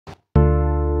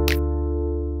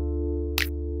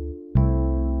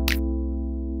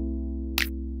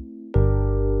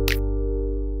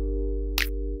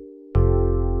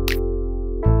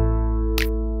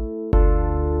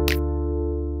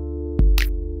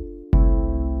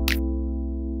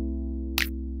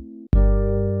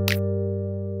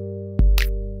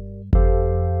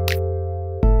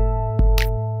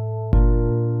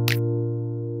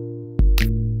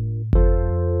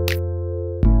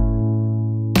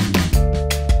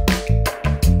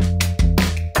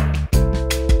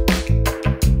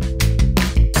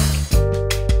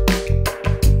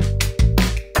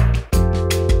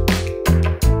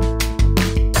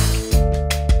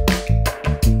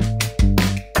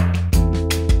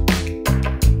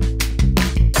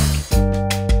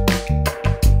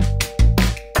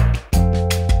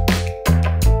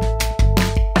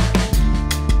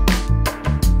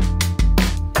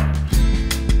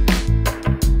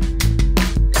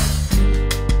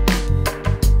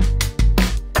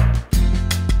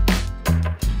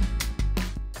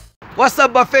What's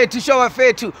up, Bafetu? Show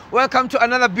Bafetu. Welcome to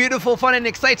another beautiful, fun, and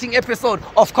exciting episode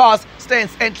of Cars,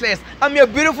 Stands, and Class. I'm your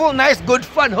beautiful, nice, good,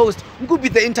 fun host,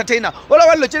 Ngubi the entertainer.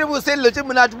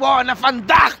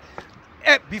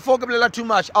 Before I too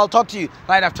much, I'll talk to you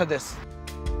right after this.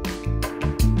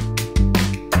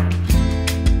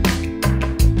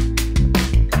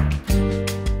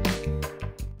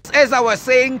 As I was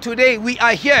saying, today we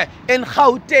are here in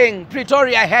Gauteng,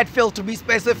 Pretoria, Hatfield to be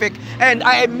specific, and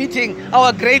I am meeting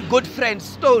our great good friend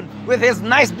Stone with his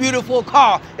nice beautiful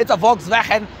car. It's a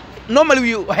Volkswagen. Normally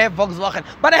we have Volkswagen,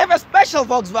 but I have a special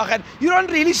Volkswagen. You don't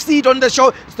really see it on the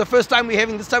show. It's the first time we're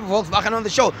having this type of Volkswagen on the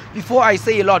show. Before I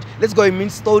say a lot, let's go and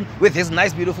meet Stone with his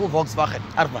nice beautiful Volkswagen.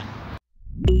 Arvan.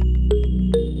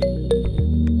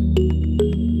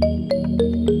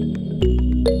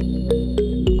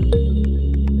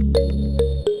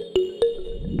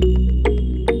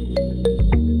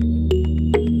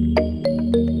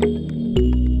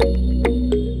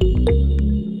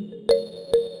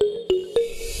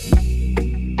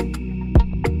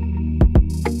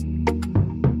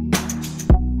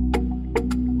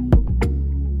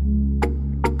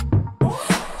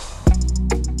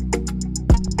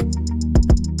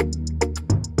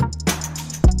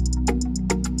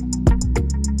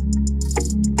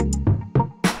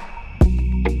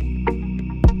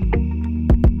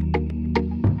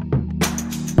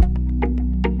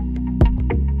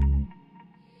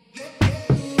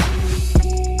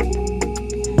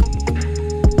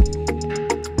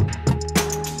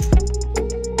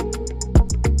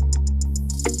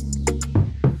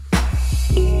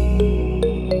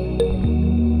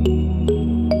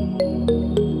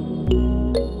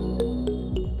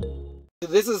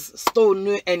 This is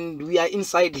Stone and we are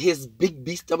inside his big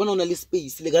beast. I'm on a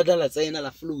space.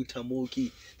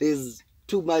 There's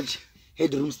too much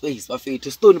headroom space. To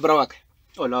Stone Brawak.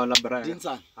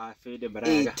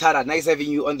 Hey, Tara, nice having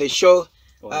you on the show.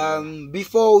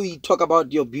 Before we talk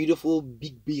about your beautiful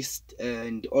big beast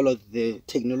and all of the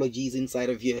technologies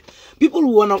inside of here, people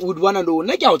would wanna know.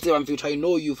 I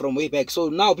know you from way back, so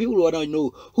now people wanna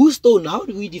know who's Stone. How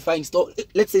do we define Stone?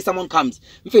 Let's say someone comes.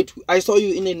 In fact, I saw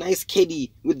you in a nice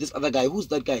Caddy with this other guy. Who's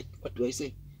that guy? What do I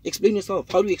say? Explain yourself.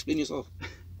 How do you explain yourself?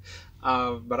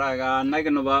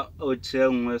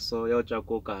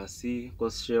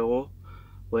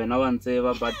 When I want to say,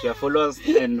 but your followers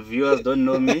and viewers don't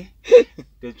know me.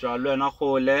 If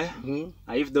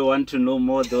they want to know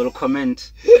more, they will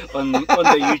comment on the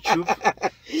YouTube.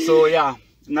 So yeah,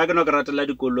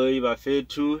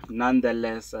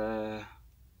 nonetheless,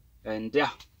 and yeah,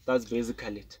 that's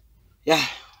basically it. Yeah,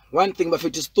 one thing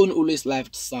about Stone always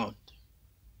loved sound.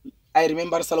 I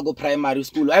remember Salago primary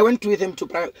school. I went with him to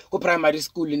go primary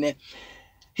school.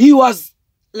 He was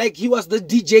the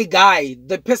DJ guy,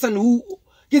 the person who.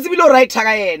 There was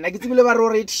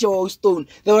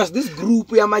this group,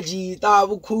 they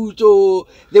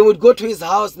would go to his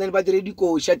house, then by the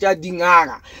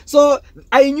so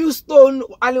I knew Stone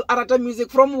Arata music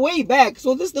from way back.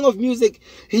 So this thing of music,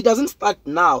 he doesn't start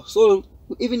now. So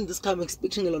even this time I'm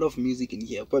expecting a lot of music in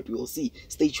here, but we'll see.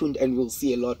 Stay tuned and we'll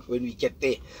see a lot when we get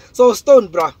there. So Stone,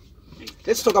 bruh,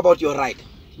 let's talk about your ride.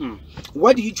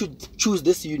 Why do you choose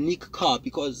this unique car?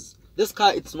 Because this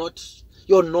car, it's not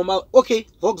your normal. Okay,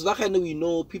 Volkswagen, we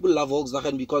know people love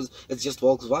Volkswagen because it's just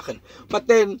Volkswagen. But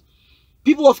then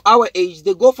people of our age,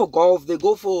 they go for Golf, they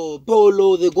go for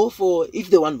Polo, they go for, if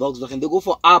they want Volkswagen, they go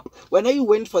for Up. When you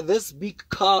went for this big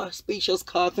car, spacious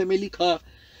car, family car,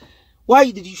 why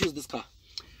did you choose this car?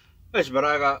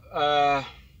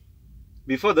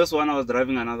 Before this one, I was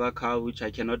driving another car, which I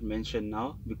cannot mention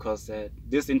now because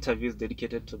this interview is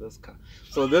dedicated to this car.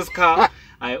 So this car,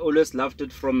 I always loved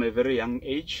it from a very young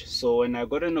age. So when I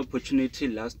got an opportunity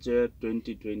last year,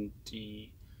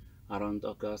 2020, around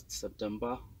August,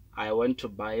 September, I went to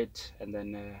buy it, and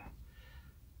then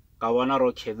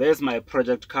okay, there's my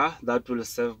project car that will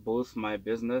serve both my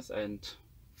business and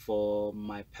for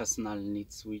my personal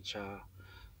needs, which are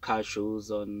car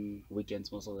shows on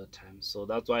weekends most of the time. So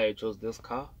that's why I chose this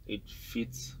car. It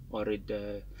fits, or it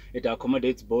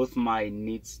accommodates both my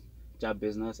needs, job,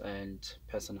 business, and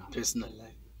personal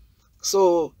life.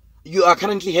 So you are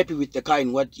currently happy with the car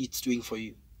and what it's doing for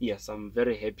you? Yes, I'm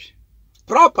very happy.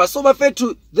 Proper. So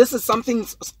this is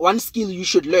one skill you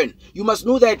should learn. You must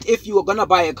know that if you are gonna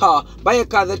buy a car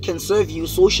that can serve you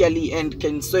socially and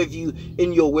can serve you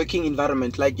in your working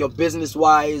environment, like your business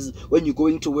wise, when you're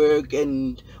going to work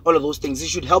and all of those things. It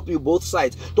should help you both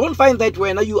sides. Don't find that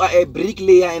when you are a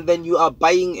bricklayer and then you are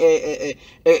buying a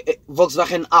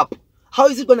Volkswagen Up. How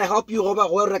is it gonna help you?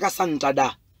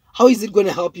 How is it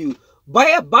gonna help you? Buy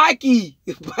a bike.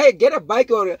 Get a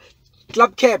bike or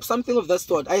club cap, something of that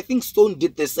sort. I think Stone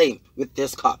did the same with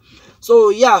this car. So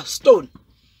yeah, Stone.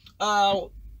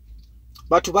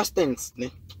 But to stands,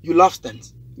 ne? You love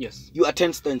stands. Yes. You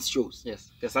attend stands shows.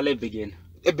 Yes. Yes, I'll begin.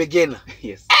 A beginner.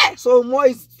 Yes. So more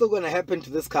is still gonna happen to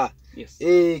this car. Yes.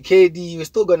 Hey, KD, we're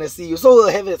still gonna see you. So we'll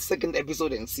have a second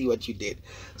episode and see what you did.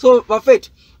 So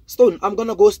perfect. Stone, I'm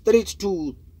gonna go straight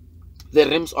to the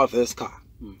rims of this car.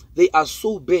 They are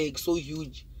so big, so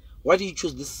huge. Why did you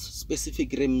choose this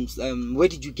specific rims? Where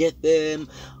did you get them?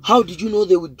 How did you know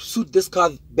they would suit this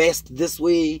car best this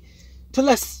way? Tell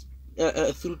us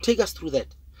take us through that.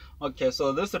 Okay,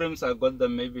 so these rims I got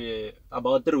them maybe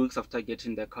about 3 weeks after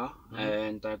getting the car,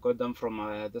 and I got them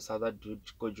from this other dude,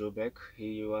 Kojobek.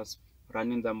 He was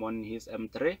running them on his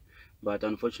M3, but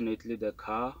unfortunately the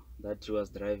car that he was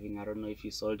driving, I don't know if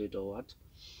he sold it or what.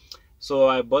 So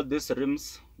I bought these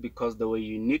rims because they were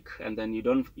unique, and then you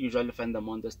don't usually find them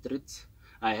on the streets.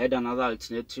 I had another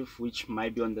alternative which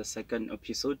might be on the second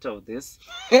episode of this,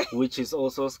 which is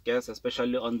also scarce,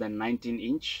 especially on the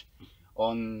 19-inch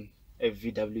on a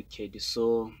VW Caddy.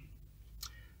 So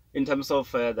in terms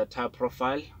of the tire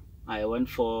profile, I went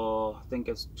for, I think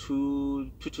it's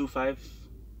 225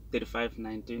 35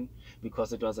 19,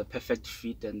 because it was a perfect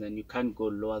fit, and then you can't go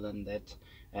lower than that.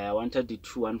 I wanted the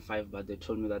 215, but they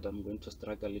told me that I'm going to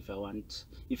struggle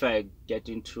if I get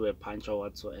into a punch or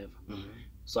whatsoever.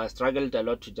 So I struggled a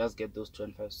lot to just get those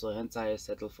 215, so hence I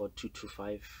settled for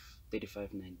 225 35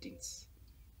 19s.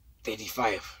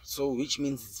 35. So which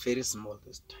means it's very small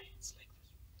this time. It's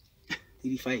like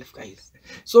 35, guys.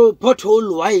 So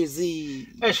pothole wise,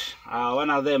 one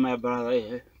of them, my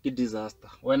brother, disaster.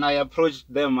 When I approach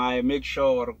them, I make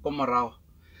sure come around.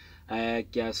 I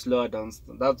can slow down.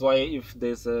 That's why if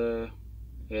there's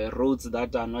roads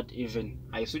that are not even,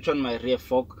 I switch on my rear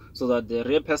fork so that the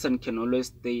rear person can always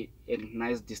stay a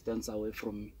nice distance away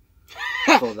from me.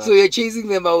 So you're chasing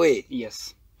them away?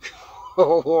 Yes.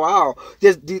 Oh wow!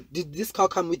 Did this car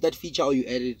come with that feature, or you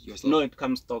added it yourself? No, it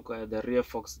comes stock. The rear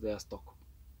forks, they are stock.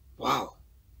 Wow,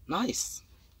 nice.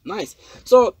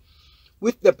 So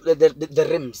with the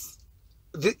rims,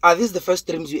 are these the first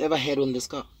rims you ever had on this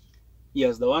car?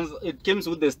 Yes, the ones it comes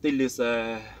with the stainless,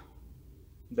 the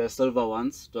silver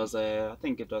ones. It was I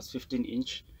think it was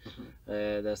 15-inch.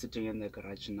 They're sitting in the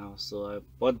garage now. So I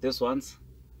bought these ones,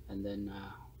 and then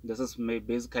this is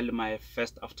basically my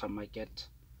first aftermarket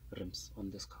rims on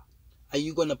this car. Are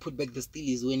you gonna put back the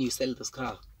steelies when you sell this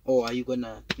car, or are you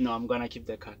gonna? No, I'm gonna keep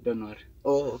the car. Don't worry.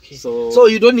 Oh, okay. So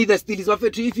you don't need the steelies.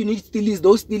 If you need steelies,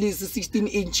 those steelies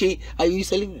 16-inch. Are you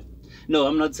selling them? No,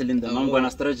 I'm not selling them. I'm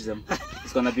gonna stretch them.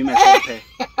 It's gonna be my first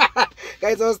pair.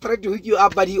 Guys, I was trying to hook you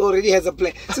up, but he already has a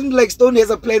plan. Seems like Stone has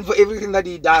a plan for everything that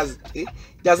he does. He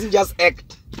doesn't just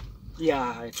act.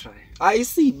 Yeah, I try. I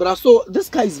see, bro. So this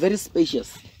car is very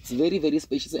spacious. It's very, very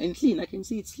spacious and clean. I can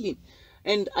see it's clean.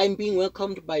 And I'm being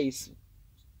welcomed by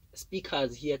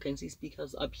speakers here. I can see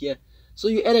speakers up here. So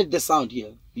you added the sound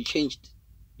here. You changed.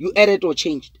 You added or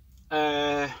changed?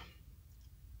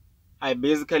 I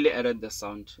basically added the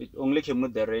sound. It only came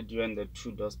with the radio and the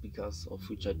 2-door speakers, of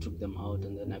which I took them out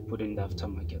and then I put in the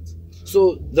aftermarket.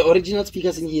 So the original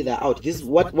speakers in here, they're out. This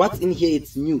what's in here,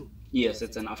 it's new. Yes,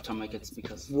 it's an aftermarket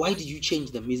speakers. Why did you change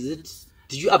them? Did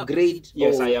you upgrade?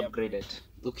 Yes, I upgraded.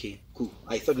 Okay, cool.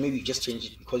 I thought maybe you just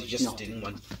changed it because you just didn't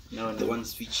want the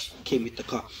ones which came with the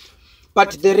car.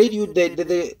 But the radio,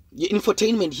 the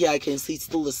infotainment here, I can see it's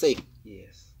still the same.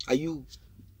 Yes. Are you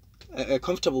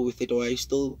comfortable with it, or are you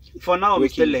still? For now, I'm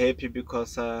still happy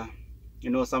because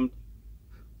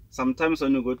sometimes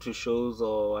when you go to shows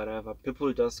or whatever,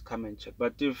 people just come and check.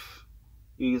 But if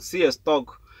you see a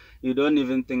stock, you don't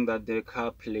even think that the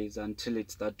car plays until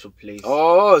it starts to play.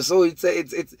 Oh, so it's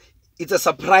a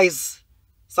surprise.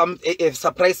 A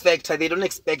surprise factor. They don't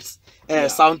expect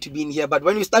sound to be in here, but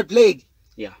when you start playing,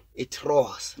 it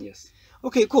roars. Yes.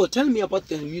 Okay, cool. Tell me about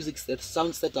the music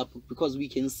sound setup, because we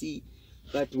can see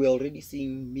that we're already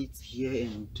seeing meets here,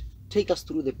 and take us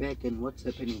through the back and what's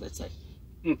happening that side.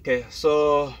 Okay,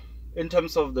 so in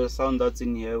terms of the sound that's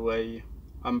in here, where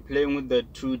I'm playing with the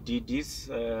 2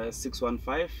 DDs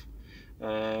 615.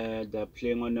 They're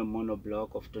playing on a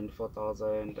monoblock of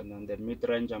 24,000, and then the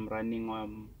mid-range I'm running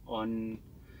on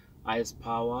Ice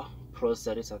Power Pro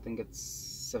Series. I think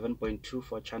it's 7.2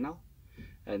 for channel,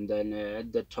 and then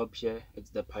at the top here it's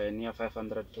the Pioneer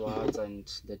 500 watts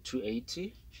and the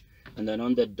 280, and then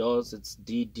on the doors it's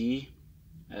DD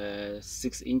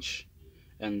 6-inch,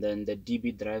 and then the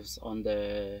DB drives on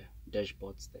the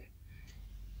dashboards there.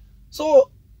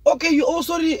 So okay, you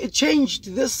also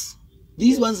changed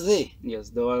these ones there?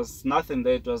 Yes, there was nothing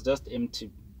there. It was just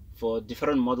empty. For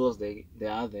different models they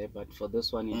are there, but for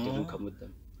this one it didn't come with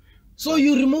them. So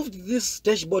you removed this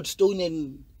dashboard stone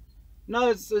and... No,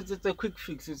 it's a quick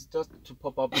fix. It's just to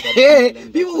pop up. Hey,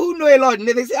 people who know a lot,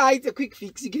 they say, it's a quick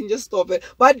fix. You can just stop it.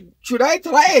 But should I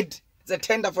try it? It's a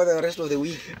tender for the rest of the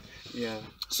week. Yeah.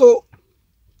 So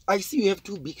I see you have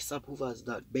 2 big subwoofers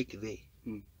that back there.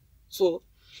 So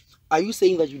are you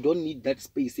saying that you don't need that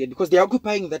space here because they're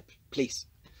occupying that place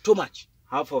too much?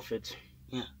 Half of it.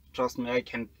 Yeah. Trust me, I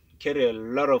can carry a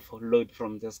lot of load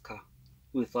from this car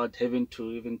without having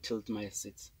to even tilt my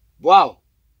seats. Wow.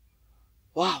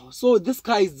 Wow. So this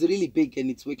car is really big and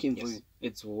it's working for you.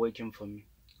 It's working for me.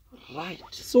 Right.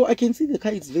 So I can see the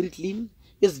car is very clean.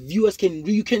 Yes, viewers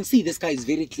you can see this car is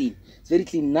very clean. It's very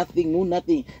clean.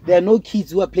 Nothing. There are no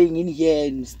kids who are playing in here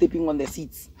and stepping on the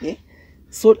seats. Yeah.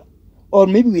 So, or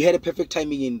maybe we had a perfect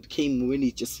timing and came when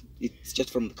it's just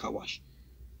from the car wash.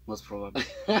 Most probably.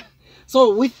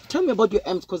 So tell me about your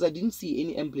amps because I didn't see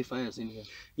any amplifiers in here.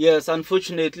 Yes,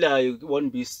 unfortunately I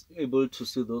won't be able to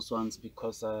see those ones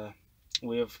because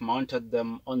we have mounted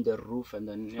them on the roof, and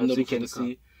then as you can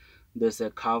see there's a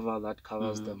cover that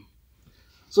covers them.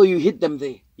 So you hit them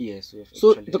there? Yes, we have.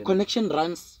 So the connection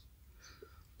runs?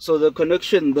 So the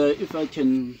connection there, if I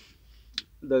can,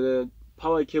 the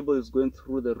power cable is going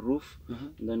through the roof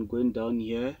and then going down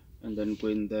here and then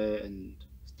going there and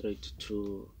straight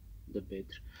to the bed.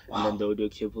 Wow. And then the audio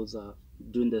cables are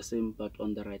doing the same but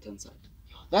on the right hand side.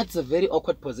 That's a very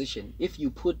awkward position. If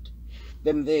you put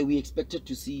them there, we expected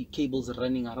to see cables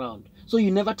running around. So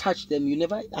you never touch them, you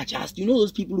never adjust. You know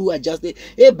those people who adjust it.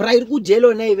 Hey, bright good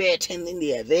jello and they're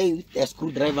with their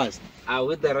screwdrivers.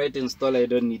 With the right installer, I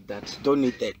don't need that. Don't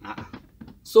need that.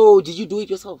 So did you do it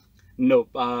yourself?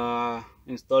 Nope.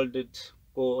 Installed it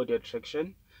for audio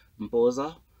traction,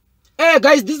 Mpoza. Hey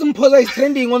guys, this Mpoza is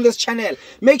trending on this channel.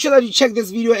 Make sure that you check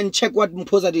this video and check what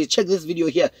Mpoza did. Check this video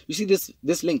here. You see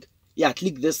this link? Yeah,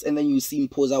 click this and then you see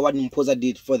Mpoza, what Mpoza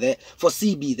did for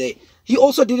CB there. He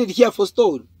also did it here for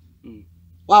Stone.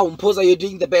 Wow, Mpoza, you're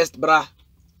doing the best, bruh.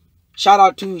 Shout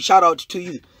out to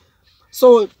you.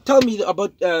 So tell me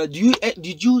about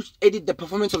did you edit the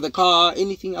performance of the car?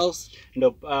 Anything else?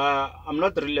 Nope. I'm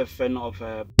not really a fan of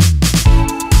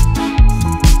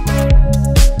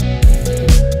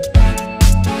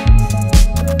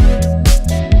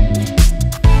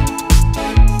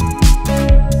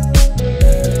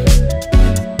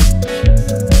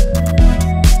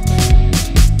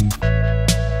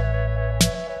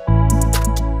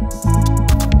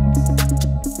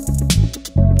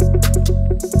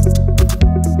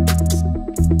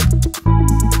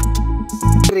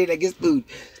I guess dude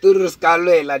on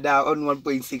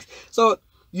 1.6. So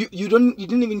you didn't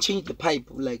even change the pipe.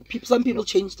 Like some people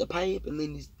change the pipe and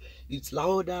then it's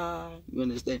louder. You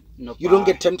understand? Nope. You don't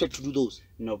get tempted to do those.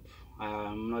 Nope.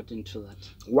 I'm not into that.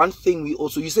 One thing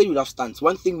you said you love stunts.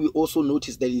 One thing we also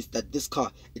noticed is that this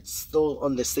car, it's still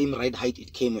on the same ride height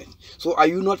it came with. So are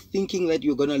you not thinking that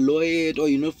you're gonna lower it, or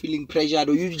you're not feeling pressured,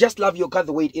 or you just love your car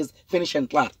the way it is, finish and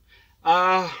clear?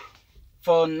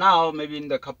 For now, maybe in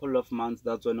the couple of months,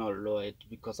 that's when I'll lower it,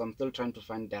 because I'm still trying to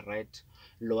find the right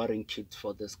lowering kit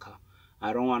for this car.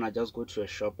 I don't want to just go to a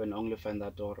shop and only find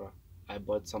that I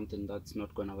bought something that's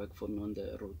not going to work for me on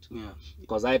the road. Yeah.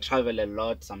 Because I travel a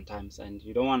lot sometimes and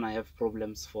you don't want to have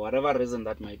problems for whatever reason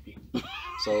that might be.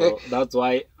 So that's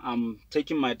why I'm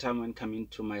taking my time when coming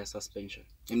to my suspension.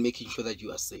 And making sure that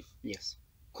you are safe. Yes.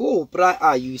 Cool.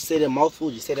 You said a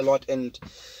mouthful, you said a lot, and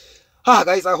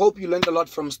guys, I hope you learned a lot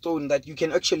from Stone, that you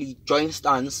can actually join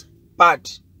stunts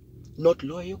but not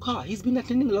lower your car. He's been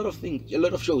attending a lot of things, a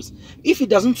lot of shows. If it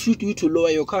doesn't suit you to lower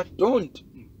your car, don't.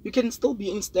 You can still be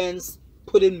in stance,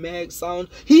 put in mag sound.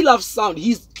 He loves sound.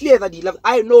 He's clear that he loves.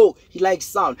 I know he likes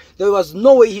sound. There was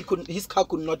no way his car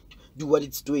could not do what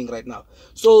it's doing right now.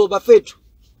 So Buffett,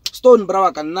 Stone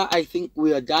Brawakana, I think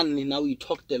we are done now. We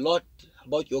talked a lot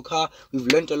about your car. We've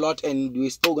learned a lot, and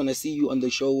we're still gonna see you on the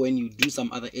show when you do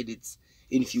some other edits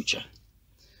in future.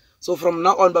 So from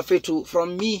now on, Buffett,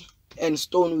 from me and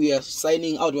Stone, we are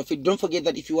signing out. Buffett, don't forget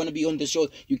that if you want to be on the show,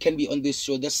 you can be on this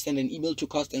show. Just send an email to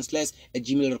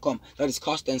costanslash@gmail.com. That is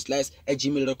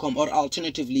costanslash@gmail.com, or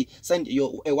alternatively send a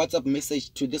WhatsApp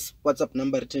message to this WhatsApp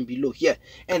number written below here,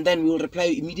 and then we will reply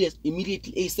you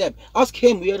immediately ASAP. Ask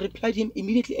him, we will reply him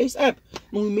immediately ASAP,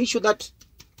 and we make sure that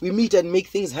we meet and make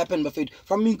things happen. Buffett,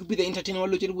 from me, could be the entertainer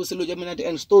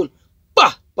and Stone.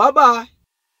 Bye bye.